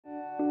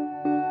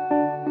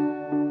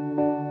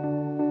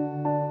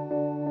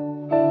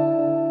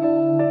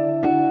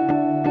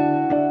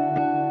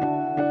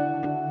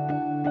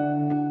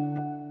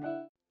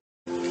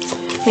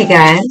Hey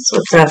guys,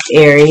 what's up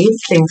Aries?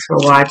 Thanks for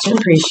watching,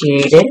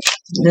 appreciate it.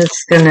 This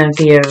is going to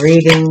be a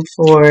reading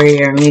for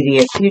your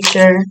immediate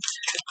future,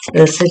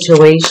 the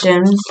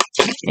situation,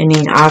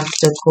 any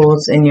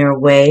obstacles in your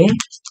way,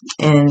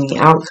 and the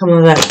outcome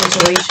of that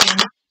situation.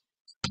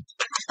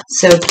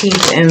 So keep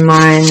in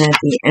mind that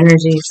the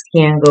energies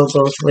can go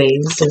both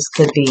ways. This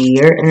could be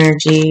your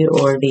energy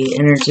or the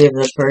energy of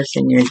the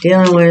person you're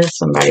dealing with,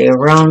 somebody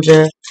around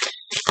you.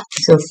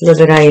 So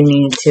flip it how you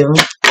need to.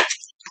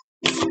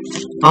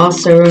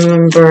 Also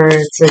remember,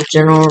 it's a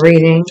general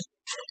reading,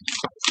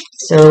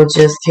 so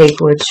just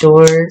take what's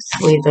yours,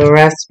 leave the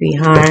rest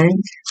behind.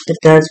 If it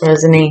does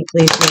resonate,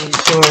 please make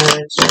sure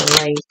that you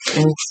like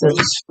and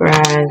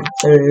subscribe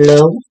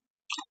below.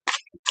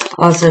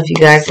 Also, if you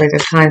guys like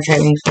to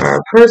contact me for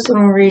a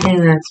personal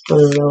reading, that's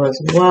below as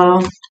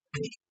well.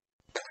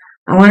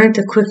 I wanted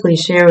to quickly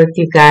share with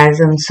you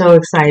guys, I'm so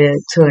excited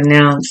to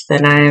announce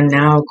that I am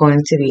now going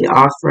to be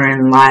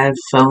offering live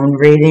phone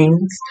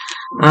readings.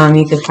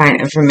 You can find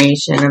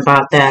information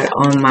about that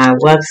on my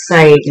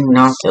website. You can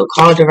also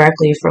call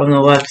directly from the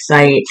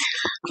website,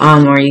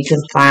 or you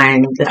can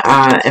find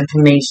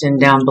information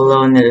down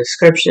below in the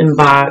description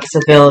box.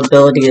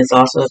 Availability is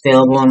also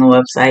available on the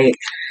website.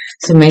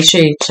 So make sure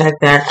you check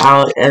that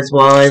out, as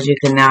well as you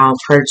can now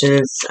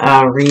purchase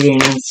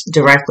readings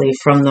directly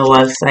from the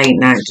website,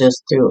 not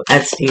just through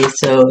Etsy.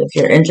 So if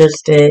you're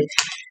interested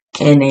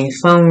in a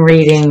phone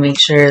reading, make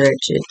sure that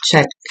you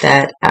check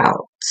that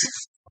out.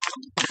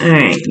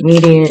 Alright,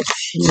 immediate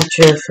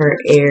future for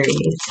Aries.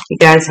 If you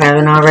guys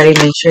haven't already,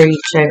 make sure you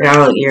check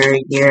out your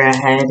year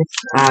ahead.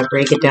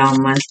 Break it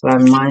down month by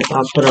month.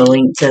 I'll put a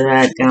link to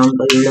that down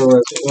below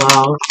as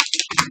well.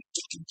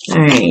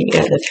 Alright, you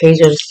got the Page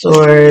of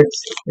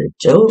Swords, the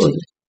Joey.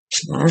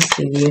 I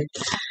see you.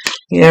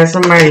 You got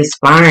somebody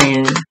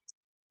spying.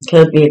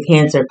 Could be a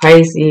Cancer,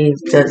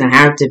 Pisces. Doesn't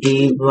have to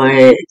be, but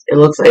it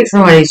looks like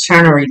somebody's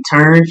trying to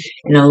return,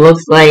 and it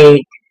looks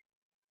like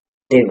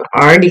they've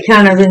already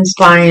kind of been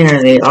spying,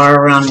 or they are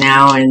around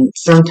now, and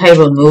some type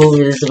of move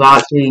is about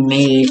to be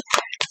made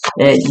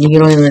that you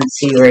don't even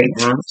see right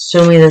now.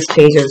 Show me this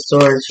Page of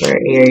Swords for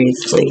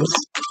Aries, please.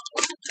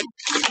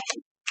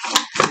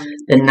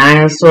 The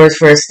Nine of Swords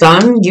for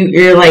some,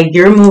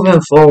 you're moving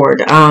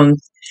forward.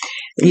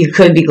 You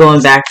could be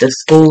going back to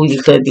school,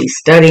 you could be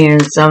studying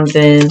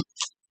something,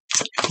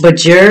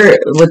 but you're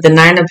with the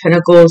Nine of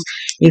Pentacles.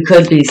 You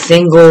could be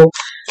single,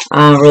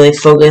 really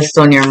focused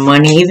on your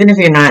money. Even if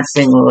you're not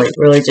single, like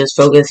really just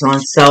focused on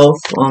self,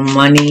 on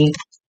money,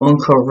 on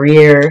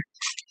career.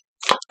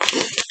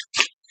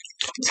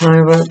 Tell me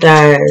about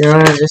that.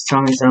 Just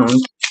tell me something.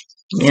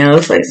 Yeah, it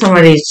looks like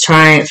somebody's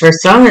trying. For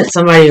some, it's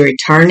somebody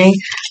returning.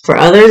 For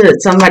others,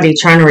 it's somebody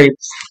trying to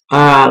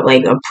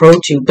approach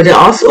you. But it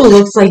also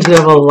looks like you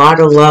have a lot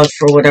of love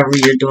for whatever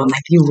you're doing.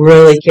 Like you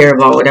really care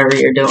about whatever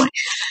you're doing.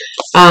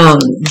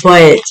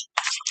 But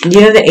you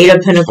have the Eight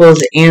of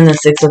Pentacles and the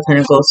Six of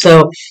Pentacles.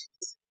 So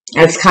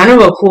it's kind of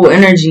a cool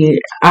energy.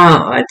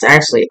 It's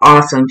actually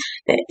awesome.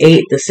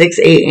 The 6,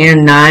 8,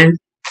 and 9.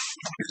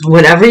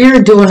 Whatever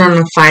you're doing on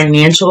a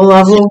financial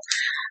level,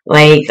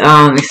 like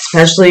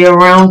especially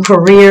around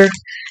career,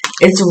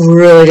 it's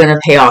really going to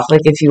pay off.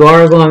 Like if you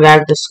are going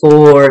back to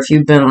school, or if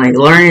you've been like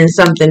learning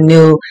something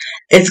new,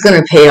 it's going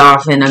to pay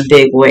off in a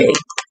big way.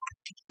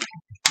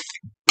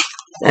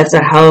 That's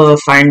a hell of a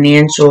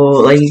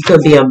financial, like you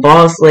could be a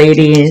boss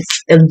lady.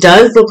 It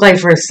does look like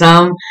for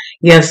some,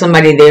 you have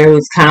somebody there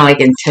who's kind of like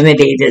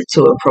intimidated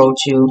to approach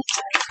you.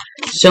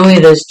 Show me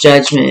this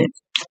Judgment.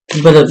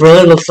 But it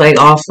really looks like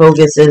all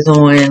focus is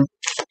on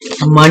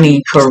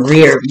money,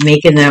 career,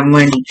 making that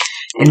money.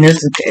 And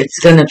it's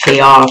going to pay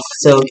off.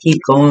 So keep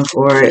going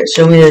for it.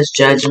 Show me this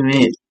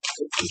Judgment.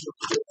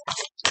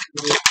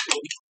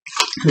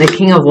 The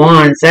King of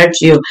Wands,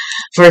 that's you.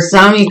 For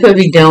some, you could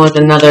be dealing with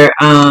another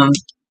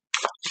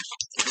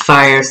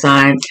fire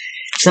sign.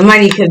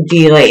 Somebody could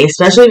be like,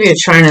 especially if you're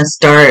trying to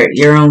start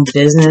your own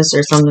business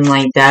or something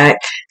like that,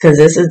 because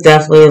this is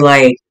definitely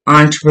like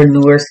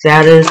entrepreneur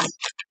status.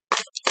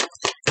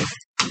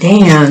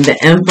 Damn, the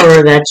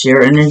Emperor, that's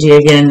your energy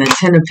again. The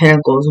Ten of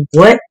Pentacles.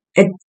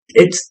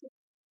 It's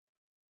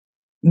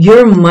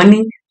your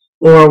money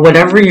or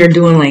whatever you're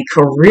doing, like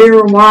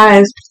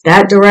career-wise,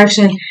 that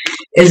direction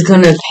is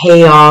going to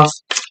pay off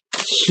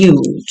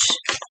huge.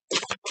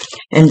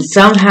 And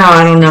somehow,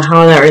 I don't know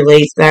how that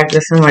relates back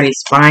to somebody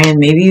spying.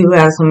 Maybe you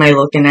have somebody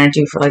looking at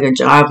you for like a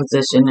job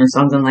position or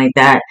something like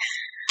that.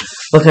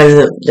 Because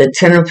the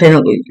Ten of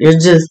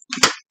Pentacles,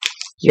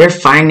 your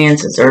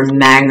finances are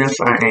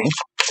magnifying.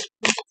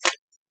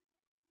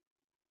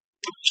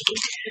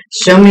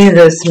 Show me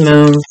this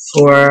Moon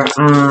for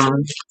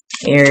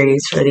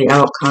Aries for the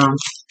outcome.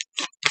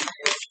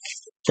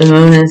 The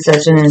Moon is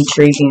such an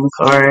intriguing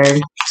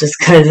card, just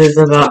because it's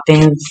about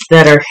things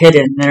that are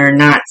hidden, that are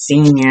not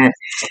seen yet.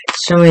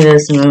 Show me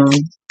this Moon.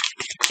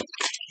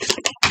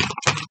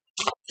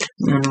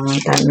 I don't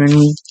want that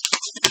money.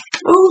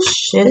 Oh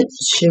shit,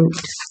 shoot.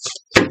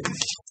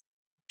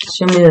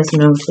 Show me this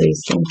Moon,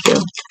 please. Thank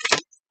you.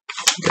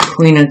 The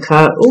Queen of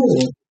Cups.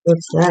 Ooh,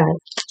 what's that?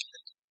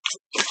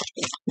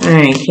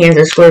 Alright,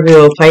 Cancer,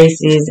 Scorpio,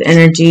 Pisces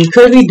energy.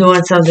 Could be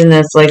doing something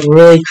that's like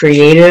really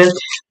creative,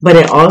 but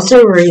it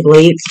also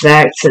relates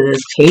back to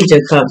this Page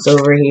of Cups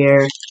over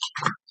here.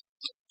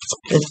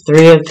 The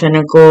Three of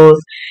Pentacles.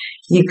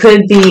 You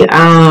could be,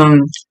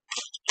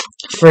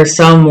 for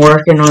some,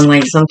 working on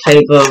like some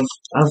type of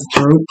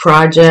group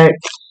project.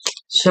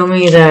 Show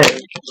me that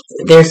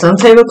there's some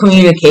type of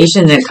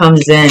communication that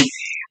comes in.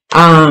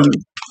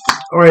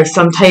 Or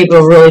some type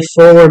of really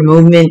forward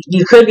movement.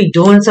 You could be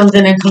doing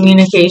something in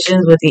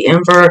communications with the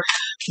Emperor,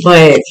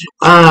 but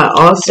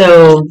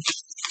also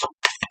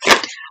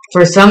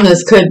for some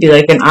this could be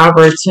like an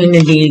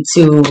opportunity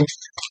to,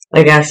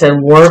 like I said,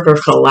 work or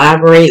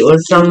collaborate with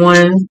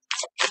someone.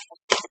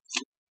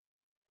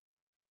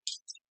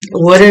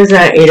 What is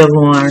that Eight of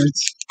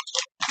Wands?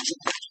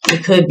 You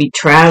could be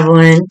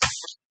traveling.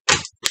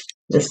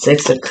 The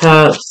Six of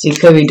Cups. You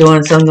could be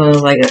doing something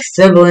with like a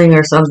sibling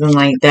or something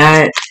like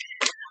that.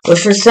 But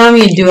for some,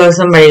 you do have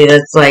somebody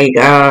that's like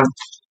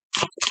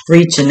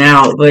reaching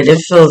out, but it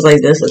feels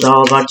like this is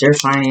all about your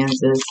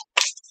finances.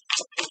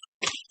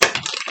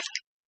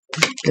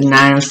 The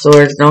Nine of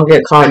Swords. Don't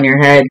get caught in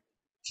your head.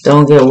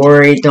 Don't get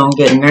worried. Don't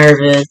get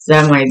nervous.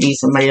 That might be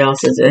somebody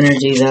else's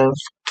energy, though.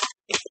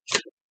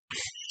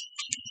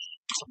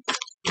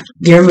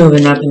 You're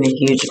moving up in a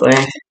huge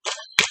way.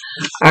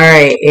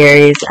 Alright,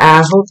 Aries.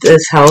 I hope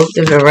this helped.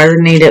 If it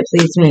resonated,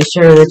 please make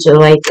sure that you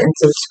like and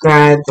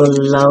subscribe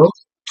below.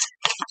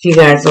 If you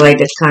guys would like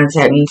to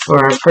contact me for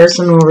a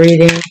personal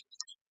reading,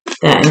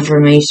 that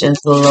information is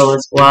below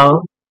as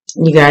well.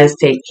 You guys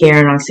take care,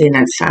 and I'll see you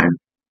next time.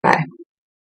 Bye.